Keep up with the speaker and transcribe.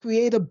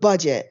create a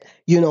budget,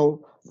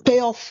 pay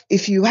off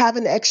if you have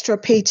an extra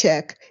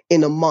paycheck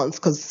in a month,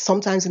 because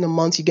sometimes in a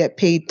month you get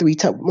paid 3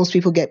 times. Most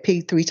people get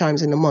paid 3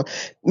 times in a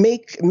month.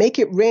 Make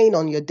it rain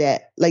on your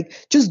debt.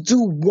 Like, just do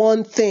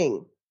one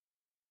thing.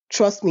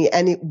 Trust me,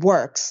 and it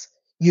works.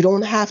 You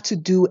don't have to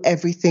do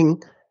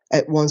everything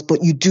at once,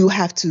 but you do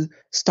have to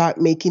start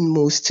making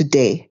moves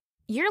today.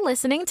 You're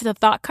listening to the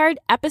Thought Card,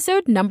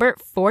 episode number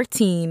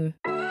 14.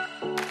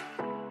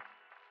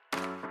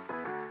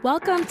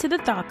 Welcome to the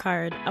Thought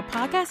Card, a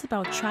podcast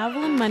about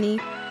travel and money,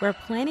 where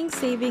planning,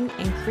 saving,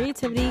 and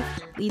creativity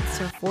leads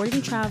to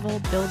affording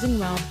travel, building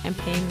wealth, and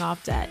paying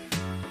off debt.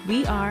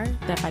 We are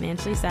the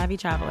Financially Savvy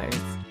Travelers.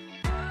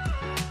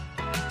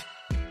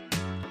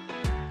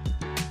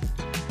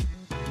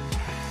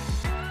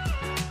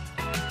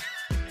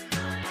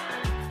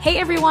 Hey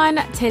everyone,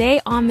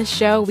 today on the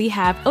show we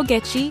have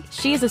Ogechi.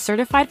 She is a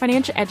certified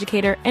financial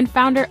educator and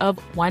founder of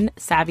One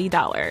Savvy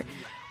Dollar.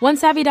 One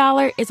Savvy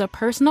Dollar is a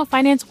personal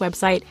finance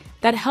website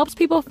that helps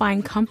people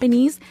find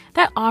companies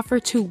that offer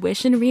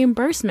tuition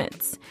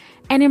reimbursements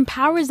and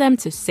empowers them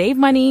to save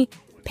money,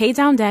 pay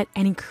down debt,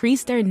 and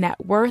increase their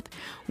net worth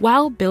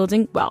while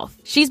building wealth.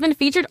 She's been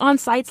featured on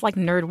sites like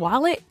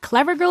NerdWallet,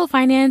 Clever Girl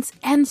Finance,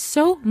 and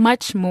so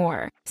much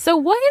more. So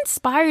what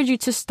inspired you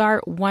to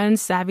start One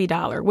Savvy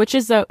Dollar, which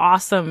is an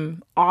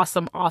awesome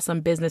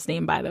business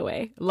name, by the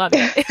way. Love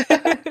it.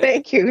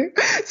 Thank you.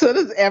 So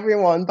does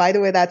everyone. By the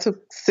way, that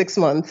took 6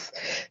 months.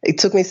 It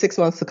took me 6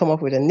 months to come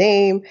up with a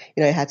name.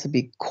 It had to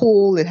be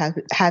cool. It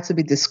had to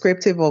be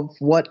descriptive of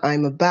what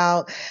I'm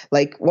about.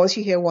 Like, once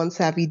you hear One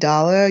Savvy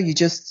Dollar,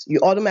 you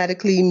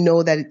automatically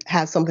know that it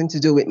has something to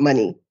do with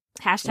money.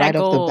 Hashtag right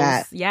goals. Off the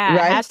bat, yeah,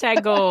 right?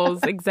 Hashtag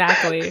goals.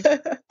 Exactly.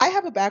 I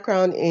have a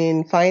background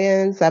in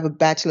finance. I have a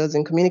bachelor's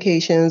in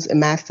communications, a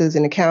master's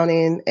in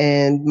accounting,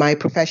 and my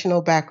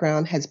professional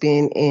background has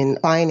been in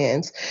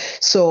finance.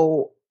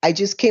 So I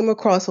just came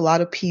across a lot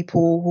of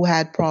people who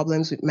had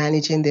problems with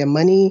managing their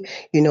money,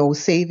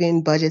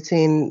 saving,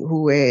 budgeting,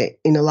 who were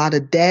in a lot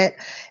of debt.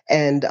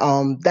 And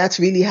that's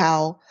really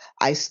how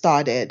I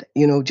started,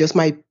 just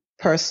my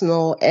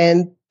personal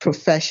and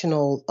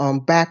professional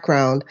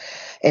background.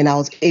 And I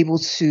was able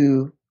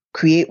to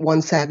create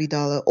One Savvy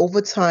Dollar.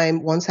 Over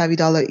time, One Savvy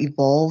Dollar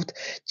evolved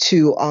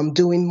to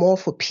doing more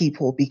for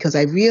people, because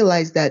I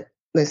realized that,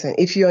 listen,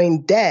 if you're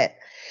in debt,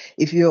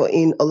 if you're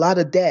in a lot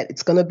of debt,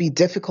 it's going to be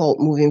difficult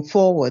moving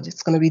forward.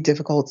 It's going to be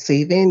difficult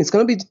saving. It's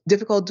going to be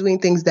difficult doing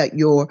things that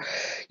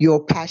you're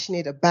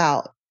passionate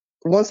about.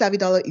 One Savvy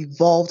Dollar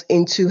evolved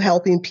into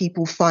helping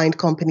people find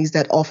companies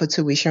that offer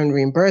tuition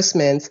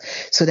reimbursements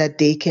so that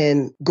they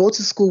can go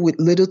to school with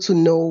little to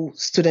no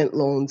student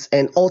loans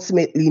and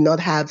ultimately not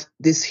have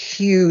this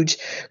huge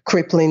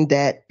crippling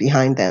debt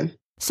behind them.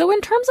 So in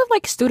terms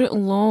of student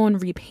loan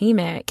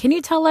repayment, can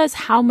you tell us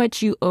how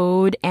much you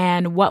owed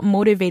and what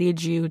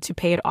motivated you to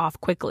pay it off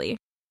quickly?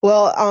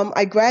 Well,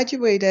 I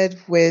graduated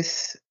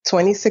with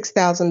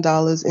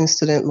 $26,000 in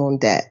student loan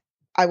debt.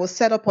 I was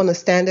set up on a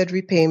standard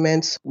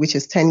repayment, which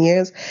is 10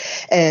 years.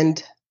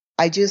 And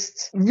I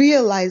just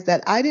realized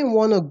that I didn't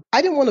want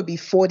to be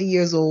 40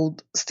 years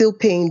old, still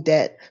paying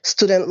debt,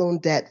 student loan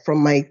debt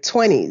from my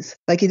 20s.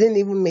 It didn't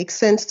even make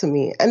sense to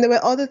me. And there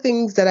were other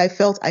things that I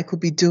felt I could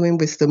be doing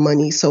with the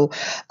money. So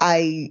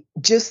I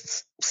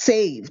just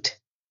saved.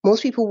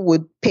 Most people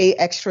would pay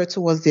extra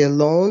towards their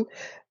loan.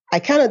 I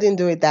kind of didn't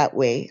do it that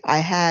way.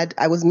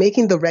 I was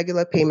making the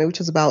regular payment, which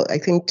was about, I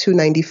think,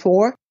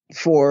 $294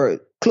 for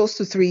close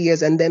to 3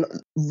 years. And then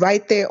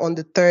right there on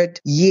the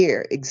third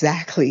year,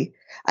 exactly,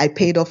 I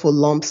paid off a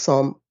lump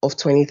sum of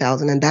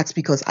 $20,000. And that's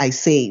because I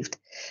saved.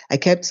 I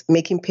kept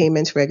making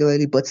payments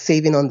regularly, but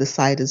saving on the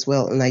side as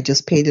well. And I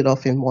just paid it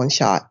off in one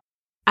shot.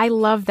 I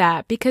love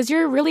that, because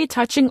you're really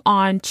touching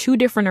on two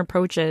different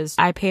approaches.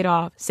 I paid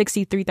off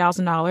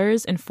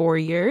 $63,000 in 4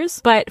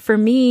 years, but for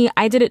me,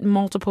 I did it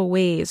multiple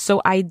ways.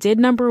 So I did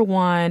number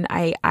one,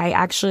 I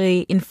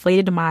actually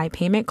inflated my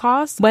payment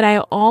costs, but I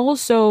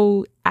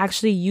also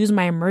actually used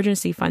my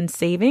emergency fund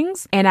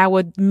savings, and I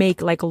would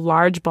make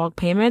large bulk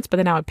payments, but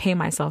then I would pay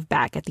myself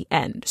back at the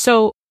end.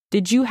 So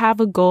did you have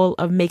a goal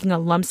of making a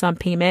lump sum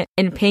payment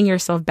and paying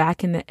yourself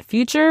back in the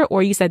future?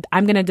 Or you said,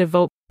 I'm going to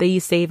devote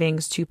these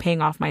savings to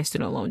paying off my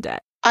student loan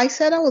debt? I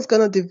said I was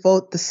going to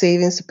devote the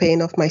savings to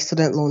paying off my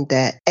student loan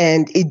debt.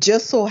 And it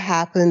just so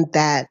happened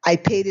that I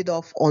paid it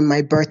off on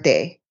my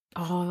birthday.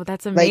 Oh,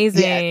 that's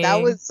amazing.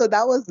 That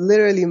was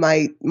literally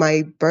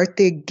my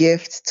birthday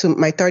gift, to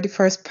my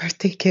 31st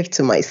birthday gift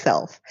to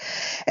myself.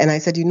 And I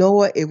said, you know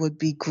what? It would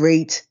be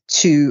great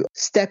to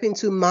step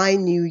into my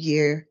new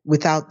year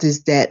without this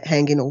debt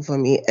hanging over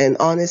me. And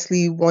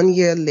honestly, 1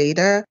 year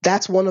later,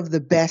 that's one of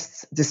the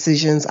best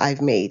decisions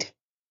I've made,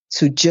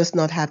 to just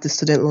not have the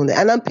student loan.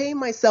 And I'm paying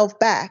myself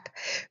back.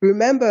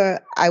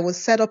 Remember, I was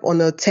set up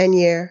on a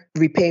 10-year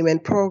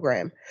repayment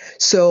program.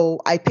 So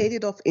I paid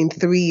it off in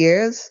 3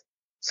 years.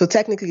 So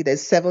technically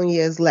there's 7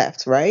 years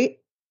left, right?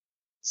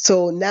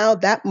 So now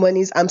that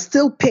I'm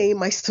still paying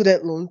my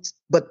student loans,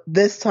 but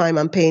this time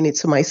I'm paying it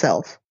to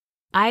myself.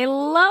 I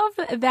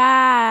love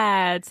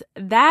that.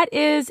 That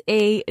is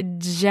a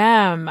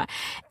gem.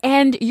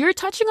 And you're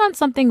touching on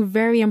something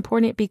very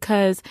important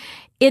because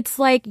it's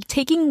like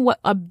taking what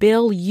a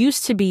bill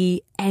used to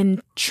be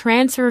and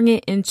transferring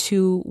it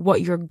into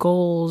what your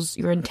goals,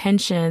 your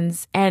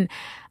intentions, and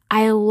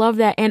I love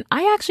that. And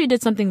I actually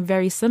did something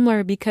very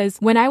similar because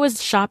when I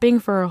was shopping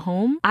for a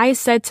home, I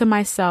said to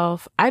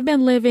myself, I've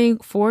been living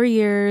 4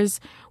 years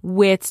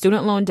with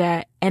student loan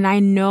debt and I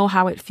know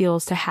how it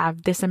feels to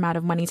have this amount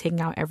of money taken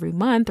out every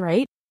month,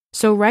 right?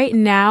 So right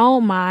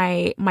now,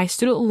 my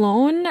student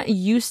loan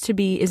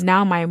is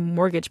now my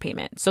mortgage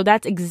payment. So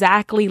that's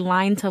exactly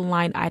line to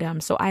line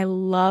item. So I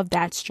love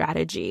that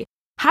strategy.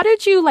 How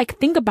did you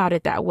think about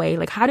it that way?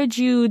 How did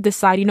you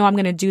decide, I'm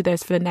going to do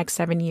this for the next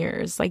 7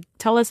 years?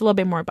 Tell us a little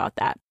bit more about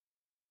that.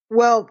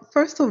 Well,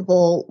 first of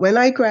all, when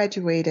I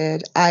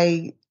graduated,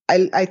 I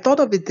thought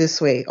of it this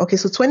way. Okay,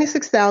 so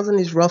 26,000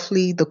 is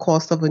roughly the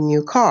cost of a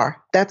new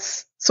car.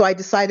 So I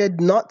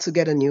decided not to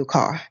get a new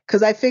car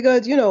because I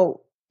figured,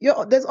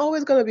 there's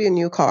always going to be a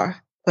new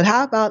car. But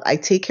how about I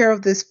take care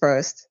of this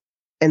first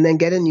and then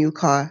get a new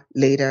car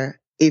later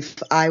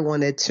if I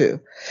wanted to.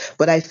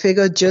 But I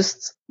figured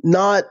just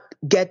not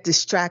get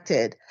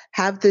distracted,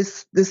 have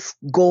this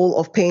goal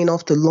of paying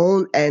off the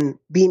loan and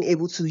being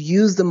able to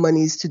use the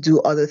monies to do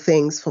other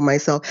things for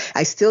myself.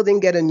 I still didn't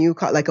get a new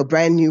car, like a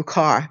brand new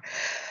car,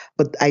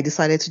 but I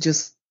decided to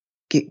just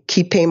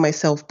keep paying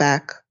myself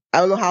back. I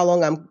don't know how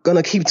long I'm going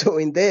to keep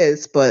doing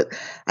this, but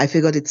I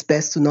figured it's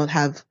best to not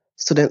have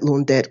student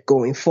loan debt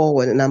going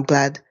forward. And I'm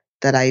glad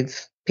that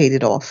I've paid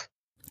it off.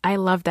 I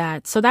love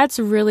that. So that's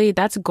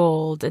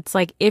gold. It's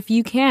like if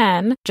you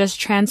can just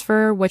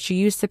transfer what you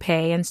used to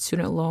pay in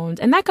student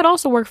loans, and that could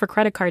also work for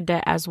credit card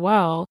debt as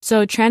well.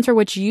 So transfer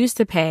what you used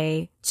to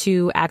pay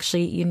to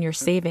actually in your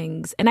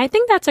savings. And I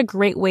think that's a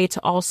great way to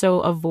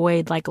also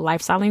avoid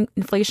lifestyle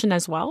inflation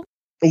as well.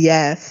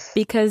 Yes.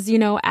 Because,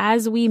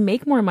 as we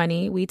make more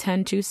money, we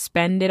tend to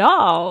spend it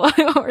all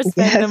or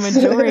spend the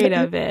majority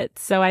of it.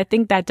 So I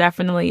think that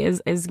definitely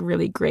is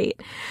really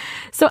great.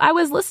 So I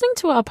was listening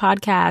to a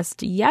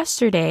podcast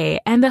yesterday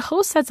and the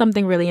host said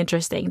something really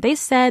interesting. They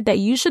said that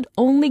you should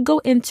only go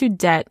into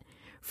debt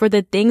for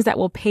the things that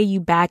will pay you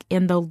back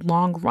in the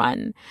long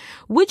run.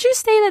 Would you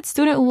say that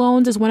student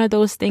loans is one of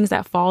those things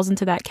that falls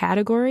into that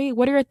category?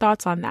 What are your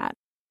thoughts on that?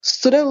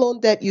 Student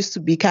loan debt used to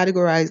be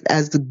categorized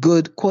as the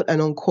good, quote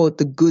and unquote,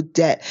 the good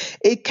debt.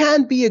 It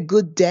can be a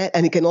good debt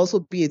and it can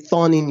also be a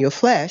thorn in your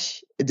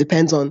flesh. It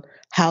depends on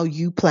how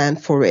you plan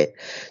for it.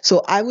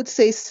 So I would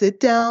say sit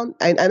down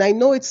and I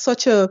know it's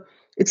such a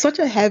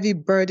heavy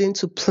burden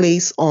to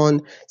place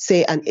on,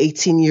 say, an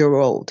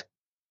 18-year-old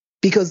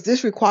because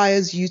this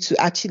requires you to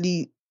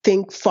actually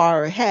think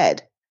far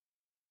ahead.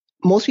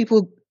 Most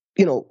people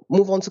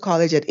move on to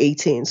college at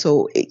 18.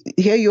 So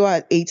here you are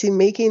at 18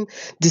 making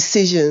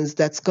decisions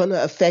that's going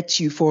to affect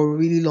you for a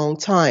really long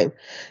time.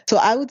 So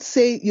I would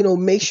say,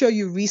 make sure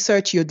you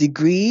research your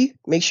degree,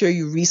 make sure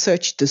you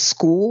research the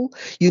school.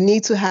 You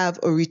need to have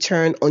a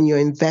return on your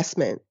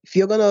investment. If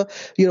you're going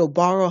to,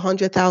 borrow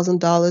 $100,000,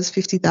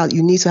 $50,000,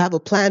 you need to have a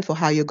plan for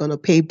how you're going to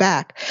pay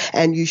back.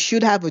 And you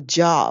should have a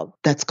job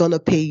that's going to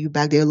pay you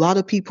back. There are a lot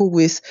of people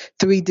with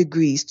 3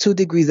 degrees, 2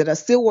 degrees that are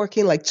still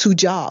working 2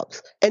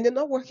 jobs. And they're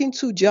not working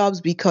 2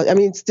 jobs because,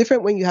 it's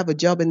different when you have a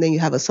job and then you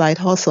have a side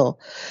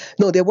hustle.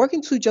 No, they're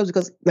working 2 jobs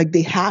because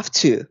they have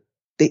to,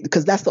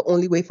 because that's the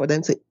only way for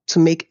them to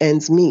make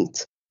ends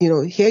meet.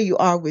 Here you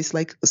are with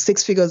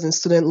 6 figures in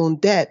student loan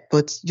debt,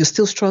 but you're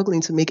still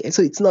struggling to make it.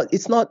 So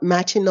it's not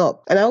matching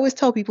up. And I always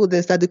tell people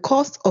this, that the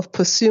cost of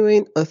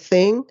pursuing a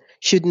thing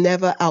should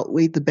never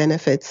outweigh the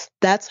benefits.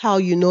 That's how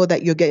you know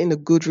that you're getting a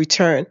good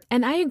return.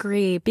 And I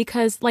agree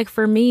because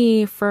for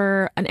me,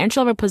 for an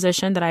entry-level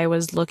position that I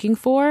was looking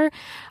for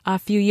a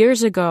few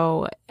years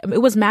ago,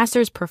 it was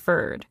master's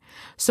preferred.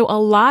 So a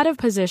lot of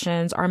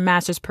positions are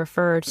master's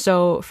preferred.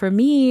 So for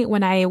me,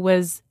 when I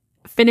was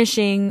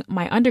finishing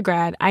my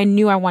undergrad, I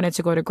knew I wanted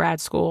to go to grad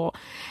school.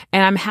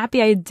 And I'm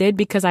happy I did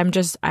because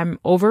I'm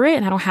over it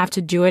and I don't have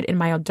to do it in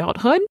my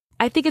adulthood.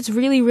 I think it's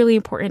really, really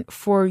important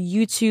for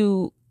you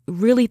to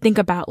really think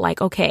about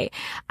okay,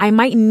 I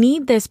might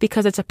need this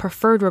because it's a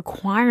preferred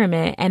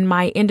requirement and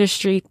my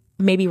industry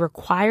maybe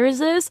requires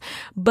this,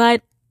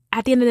 but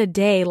at the end of the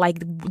day,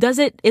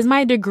 is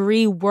my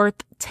degree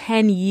worth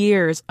 10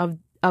 years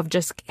of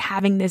just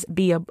having this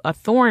be a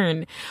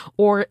thorn,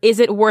 or is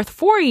it worth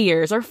 4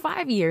 years or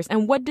 5 years?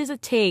 And what does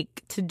it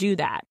take to do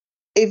that?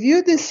 If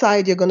you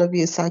decide you're going to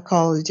be a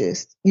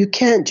psychologist, you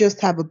can't just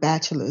have a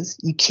bachelor's.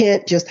 You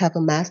can't just have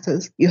a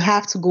master's. You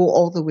have to go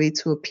all the way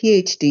to a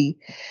PhD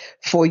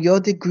for your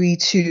degree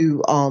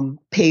to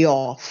pay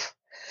off.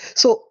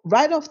 So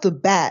right off the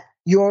bat,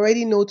 you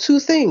already know 2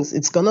 things.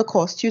 It's going to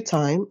cost you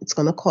time. It's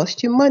going to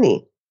cost you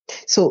money.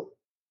 So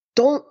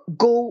don't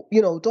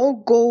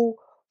go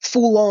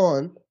full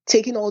on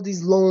taking all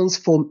these loans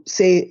for,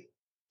 say,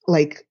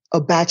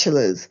 a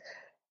bachelor's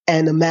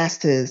and a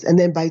master's. And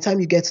then by the time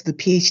you get to the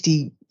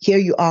PhD, here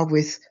you are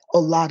with a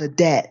lot of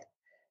debt.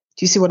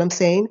 Do you see what I'm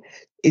saying?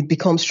 it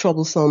becomes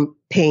troublesome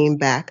paying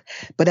back.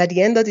 But at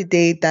the end of the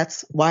day,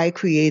 that's why I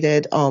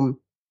created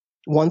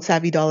One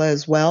Savvy Dollar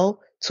as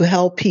well, to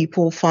help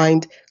people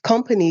find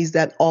companies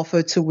that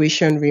offer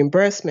tuition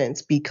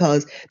reimbursements,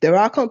 because there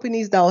are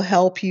companies that will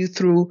help you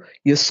through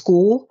your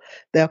school.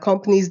 There are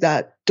companies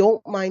that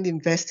don't mind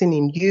investing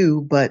in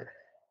you, but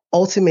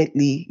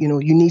ultimately, you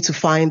need to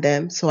find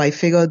them. So I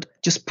figured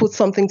just put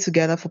something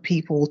together for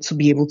people to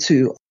be able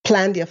to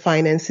plan their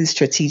finances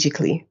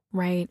strategically.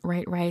 Right.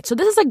 So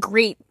this is a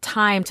great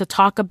time to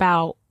talk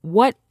about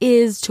what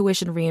is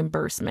tuition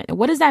reimbursement and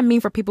what does that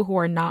mean for people who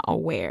are not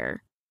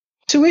aware?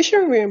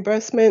 Tuition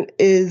reimbursement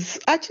is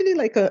actually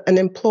like an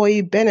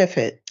employee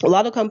benefit. A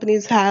lot of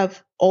companies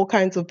have all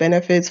kinds of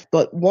benefits,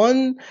 but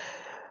one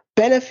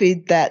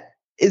benefit that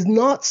is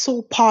not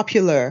so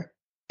popular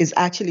is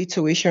actually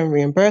tuition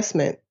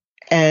reimbursement.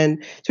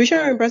 And tuition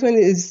reimbursement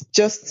is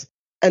just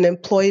an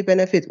employee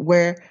benefit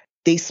where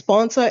they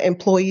sponsor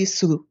employees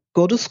to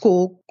go to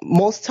school,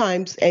 most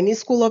times any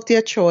school of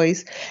their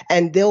choice,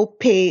 and they'll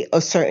pay a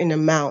certain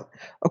amount.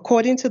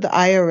 According to the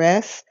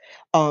IRS,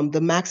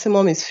 the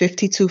maximum is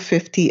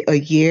 $5,250 a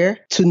year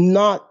to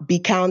not be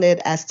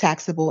counted as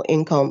taxable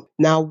income.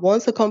 Now,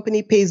 once a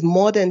company pays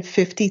more than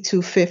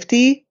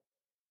 $5,250,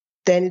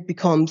 then it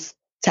becomes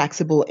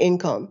taxable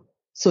income.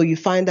 So you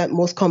find that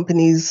most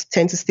companies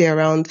tend to stay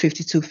around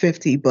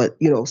 $5,250, but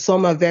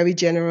some are very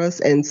generous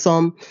and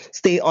some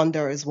stay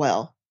under as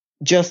well.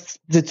 Just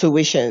the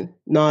tuition,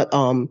 not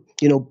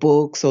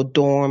books or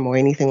dorm or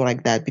anything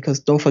like that, because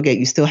don't forget,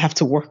 you still have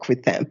to work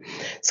with them.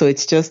 So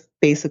it's just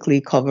basically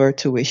cover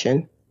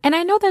tuition. And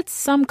I know that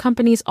some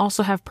companies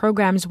also have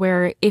programs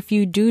where if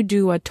you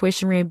do a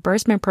tuition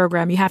reimbursement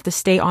program, you have to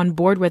stay on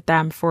board with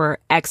them for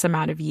X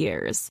amount of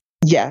years.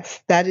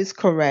 Yes, that is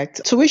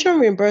correct. Tuition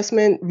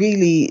reimbursement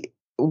really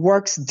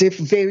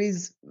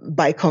varies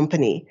by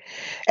company.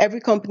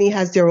 Every company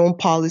has their own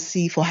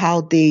policy for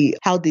how they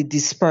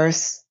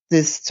disperse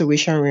this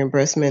tuition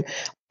reimbursement.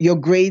 Your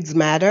grades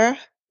matter,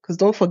 because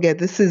don't forget,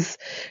 this is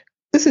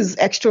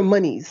extra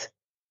monies.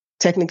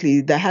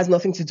 Technically, that has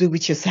nothing to do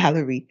with your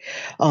salary.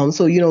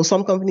 So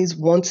some companies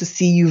want to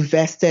see you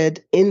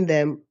vested in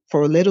them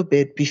for a little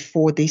bit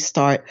before they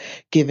start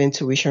giving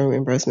tuition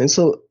reimbursement.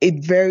 So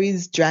it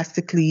varies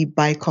drastically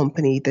by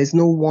company. There's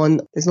no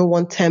one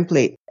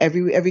template.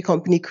 Every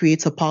company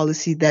creates a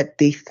policy that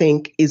they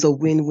think is a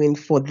win-win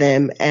for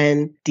them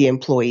and the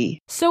employee.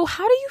 So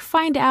how do you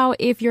find out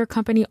if your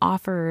company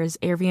offers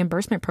a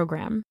reimbursement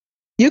program?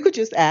 You could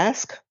just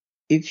ask.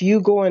 If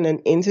you go on an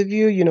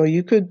interview,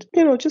 you could,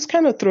 just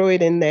kind of throw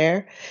it in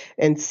there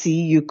and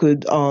see. You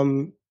could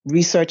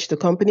research the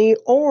company,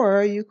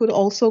 or you could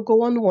also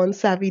go on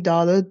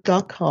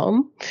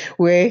onesavvydollar.com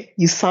where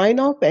you sign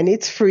up and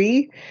it's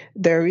free.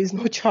 There is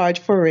no charge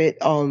for it.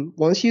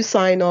 Once you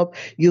sign up,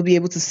 you'll be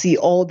able to see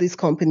all these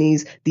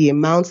companies, the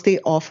amounts they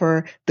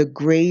offer, the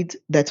grade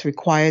that's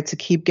required to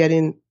keep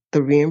getting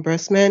the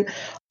reimbursement,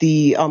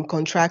 the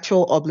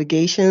contractual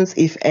obligations,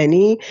 if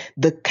any,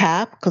 the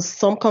cap, because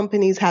some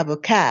companies have a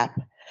cap.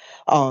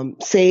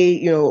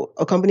 Say,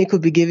 a company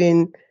could be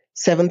giving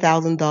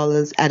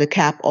 $7,000 at a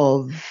cap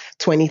of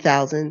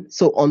 $20,000.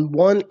 So on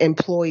one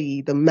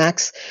employee, the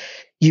max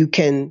you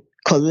can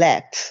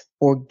collect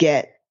or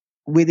get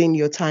within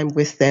your time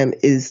with them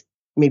is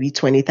maybe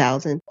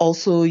 $20,000.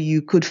 Also,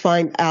 you could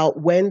find out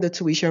when the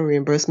tuition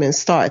reimbursement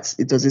starts.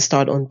 Does it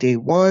start on day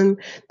one?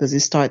 Does it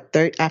start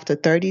after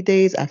 30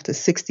 days, after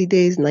 60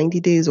 days,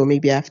 90 days, or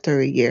maybe after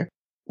a year?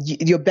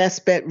 Your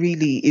best bet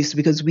really is,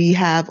 because we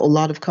have a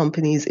lot of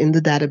companies in the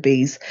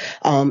database,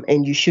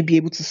 and you should be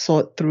able to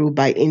sort through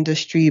by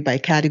industry, by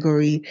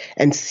category,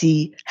 and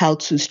see how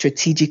to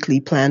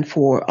strategically plan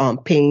for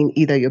paying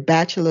either your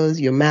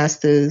bachelor's, your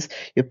master's,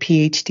 your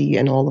PhD,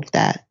 and all of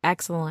that.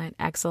 Excellent.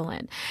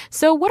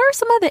 So what are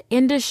some of the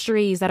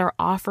industries that are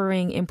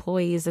offering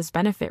employees this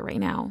benefit right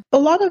now? A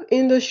lot of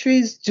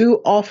industries do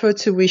offer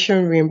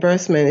tuition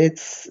reimbursement.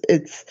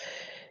 It's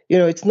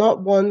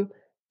not one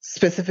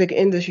specific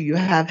industry. You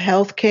have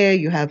healthcare,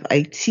 you have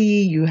IT,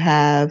 you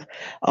have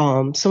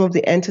some of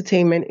the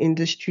entertainment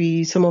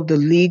industry, some of the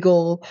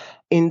legal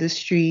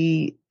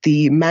industry,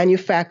 the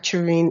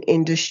manufacturing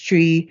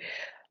industry,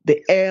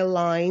 the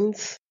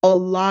airlines. A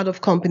lot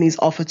of companies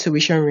offer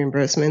tuition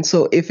reimbursement.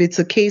 So if it's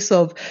a case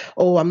of,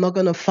 I'm not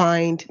going to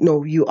find,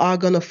 no, you are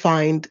going to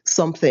find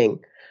something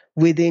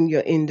within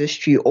your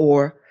industry,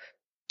 or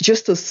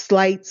just a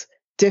slight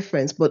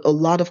difference, but a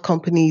lot of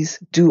companies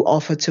do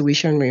offer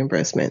tuition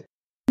reimbursement.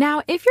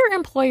 Now, if your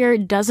employer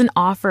doesn't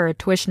offer a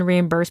tuition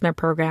reimbursement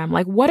program,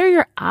 what are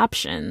your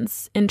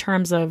options in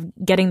terms of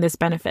getting this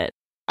benefit?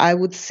 I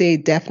would say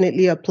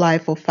definitely apply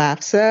for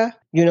FAFSA.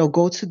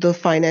 Go to the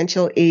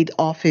financial aid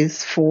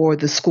office for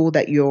the school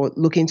that you're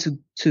looking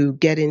to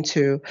get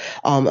into.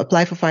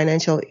 Apply for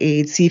financial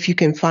aid. See if you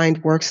can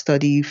find work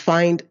study,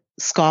 find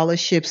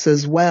scholarships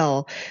as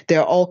well.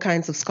 There are all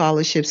kinds of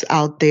scholarships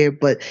out there,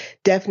 but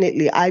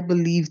definitely I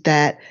believe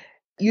that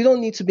you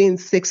don't need to be in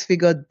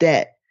six-figure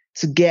debt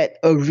to get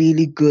a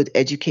really good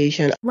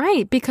education.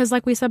 Right, because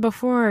like we said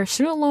before,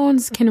 student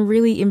loans can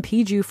really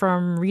impede you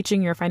from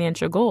reaching your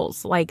financial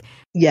goals, like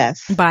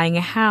Yes. buying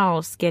a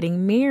house,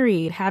 getting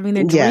married, having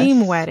the Yes.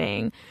 dream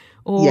wedding,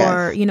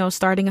 or,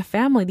 starting a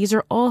family. These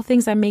are all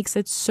things that makes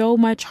it so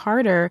much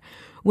harder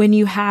when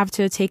you have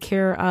to take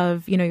care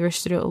of, your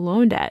student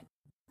loan debt.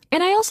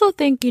 And I also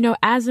think,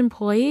 as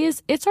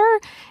employees, it's our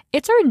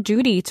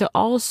duty to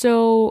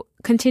also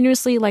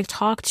continuously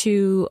talk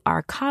to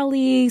our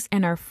colleagues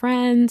and our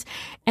friends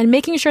and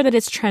making sure that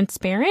it's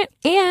transparent.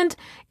 And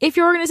if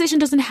your organization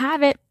doesn't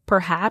have it,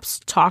 perhaps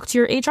talk to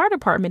your HR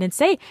department and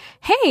say,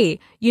 hey,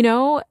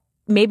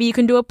 maybe you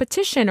can do a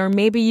petition, or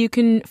maybe you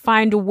can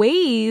find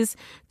ways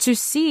to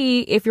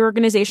see if your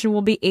organization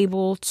will be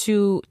able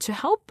to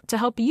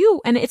help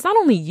you. And it's not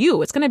only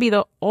you, it's going to be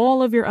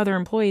all of your other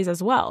employees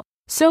as well.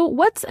 So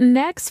what's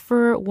next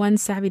for One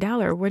Savvy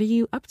Dollar? What are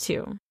you up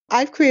to?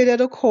 I've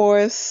created a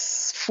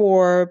course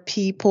for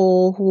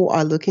people who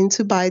are looking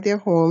to buy their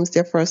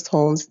first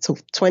homes. It's a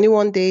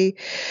 21-day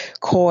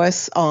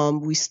course.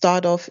 We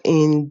start off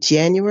in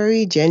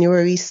January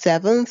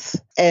 7th,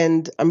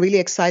 and I'm really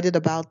excited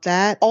about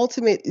that.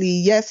 Ultimately,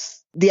 yes,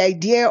 the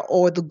idea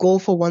or the goal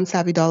for One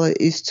Savvy Dollar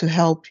is to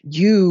help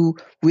you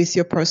with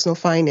your personal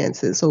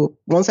finances. So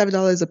One Savvy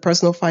Dollar is a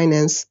personal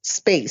finance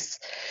space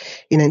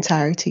in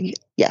entirety.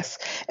 Yes.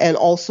 And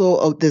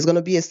also there's going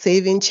to be a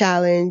saving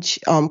challenge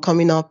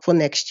coming up for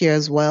next year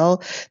as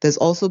well. There's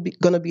also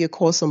going to be a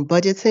course on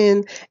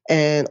budgeting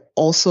and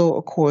also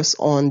a course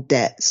on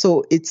debt.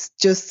 So it's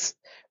just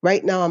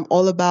right now I'm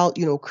all about,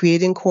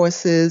 creating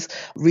courses,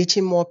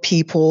 reaching more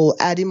people,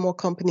 adding more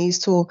companies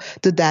to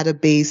the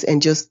database,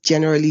 and just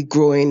generally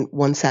growing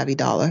One Savvy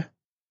Dollar.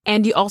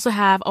 And you also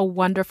have a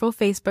wonderful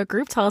Facebook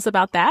group. Tell us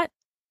about that.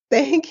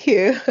 Thank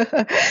you.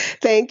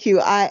 Thank you.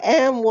 I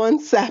am One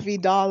Savvy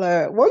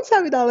Dollar. One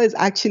Savvy Dollar is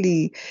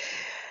actually,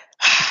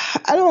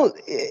 I don't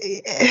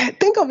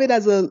think of it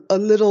as a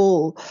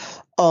little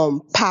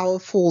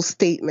powerful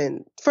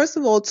statement. First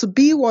of all, to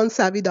be One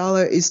Savvy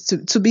Dollar is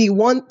to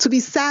be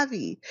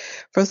savvy.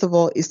 First of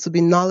all, is to be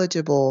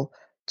knowledgeable,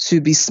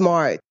 to be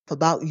smart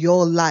about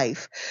your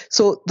life.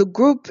 So the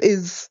group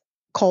is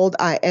called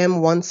I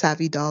Am One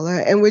Savvy Dollar,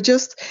 and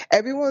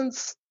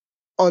everyone's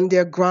on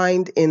their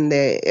grind in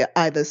their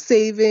either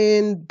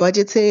saving,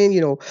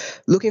 budgeting,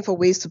 looking for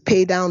ways to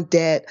pay down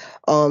debt.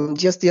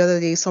 Just the other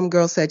day, some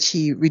girl said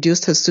she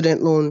reduced her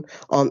student loan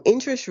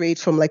interest rate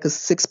from a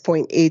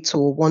 6.8 to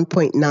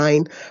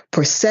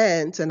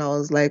 1.9%. And I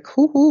was like,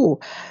 hoo,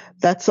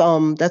 that's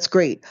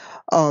great.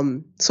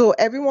 So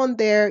everyone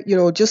there,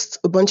 just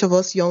a bunch of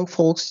us young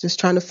folks just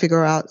trying to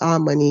figure out our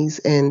monies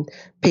and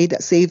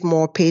save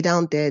more, pay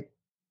down debt,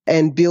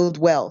 and build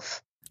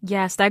wealth.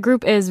 Yes, that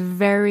group is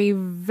very,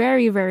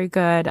 very, very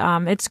good.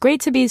 It's great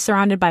to be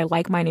surrounded by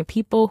like-minded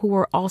people who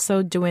are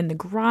also doing the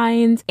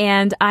grind.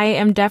 And I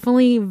am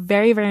definitely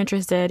very, very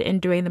interested in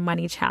doing the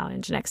money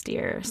challenge next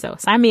year. So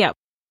sign me up.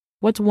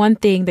 What's one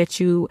thing that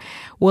you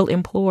will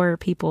implore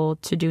people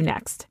to do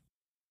next?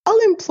 I'll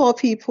implore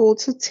people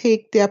to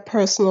take their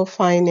personal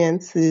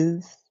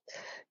finances,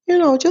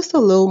 just a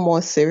little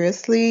more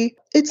seriously.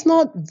 It's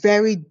not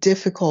very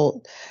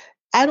difficult.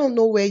 I don't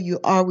know where you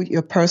are with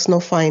your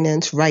personal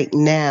finance right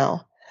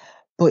now,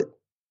 but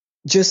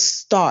just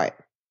start,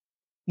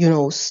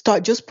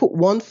 just put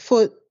one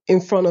foot in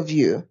front of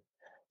you,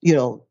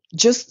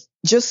 just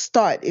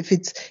start. If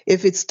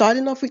it's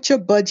starting off with your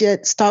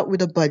budget, start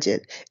with a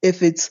budget.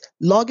 If it's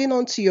logging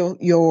onto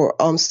your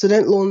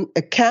student loan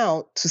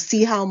account to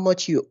see how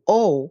much you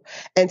owe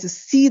and to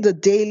see the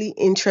daily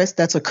interest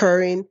that's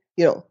occurring,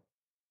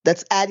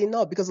 that's adding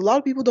up, because a lot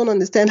of people don't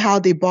understand how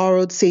they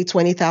borrowed, say,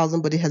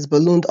 $20,000, but it has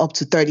ballooned up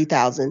to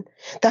 $30,000.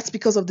 That's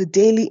because of the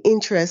daily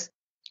interest.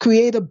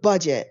 Create a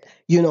budget,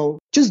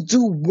 just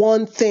do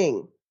one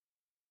thing.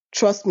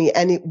 Trust me,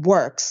 and it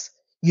works.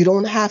 You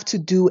don't have to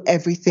do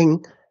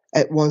everything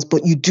at once,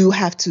 but you do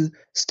have to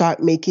start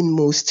making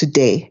moves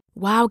today.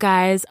 Wow,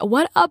 guys,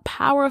 what a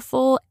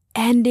powerful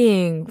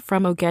ending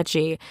from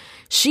Ogechi.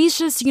 She's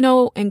just,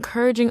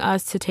 encouraging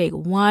us to take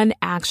one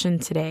action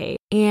today.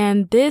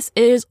 And this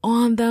is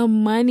on the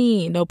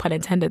money. No pun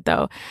intended,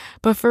 though.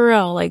 But for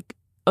real,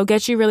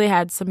 Ogechi really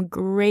had some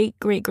great,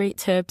 great, great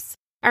tips.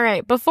 All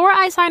right, before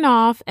I sign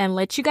off and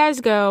let you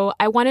guys go,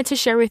 I wanted to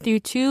share with you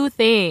two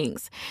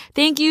things.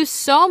 Thank you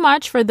so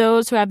much for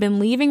those who have been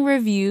leaving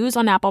reviews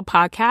on Apple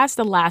Podcasts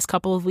the last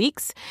couple of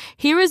weeks.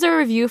 Here is a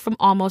review from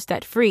Almost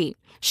Debt Free.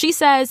 She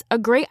says, a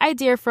great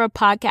idea for a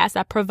podcast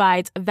that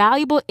provides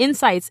valuable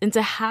insights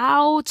into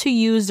how to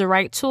use the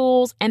right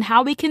tools and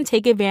how we can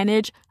take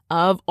advantage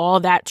of all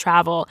that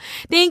travel.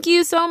 Thank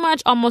you so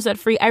much, Almost Debt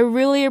Free. I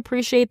really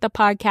appreciate the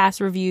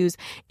podcast reviews.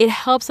 It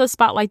helps us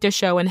spotlight the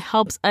show and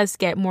helps us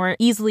get more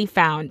easily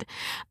found.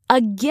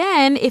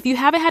 Again, if you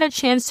haven't had a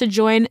chance to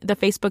join the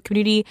Facebook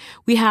community,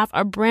 we have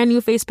a brand new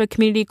Facebook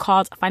community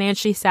called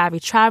Financially Savvy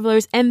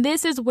Travelers, and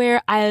this is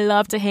where I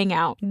love to hang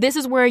out. This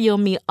is where you'll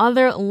meet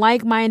other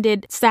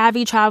like-minded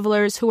savvy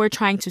travelers who are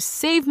trying to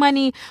save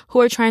money,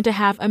 who are trying to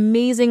have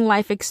amazing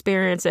life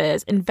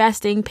experiences,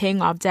 investing,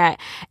 paying off debt.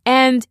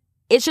 And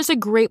it's just a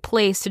great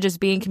place to just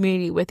be in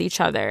community with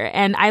each other.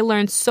 And I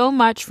learned so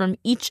much from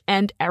each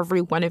and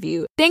every one of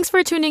you. Thanks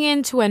for tuning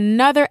in to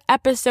another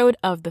episode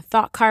of the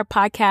Thought Card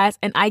Podcast,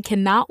 and I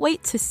cannot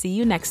wait to see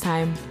you next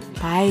time.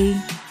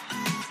 Bye.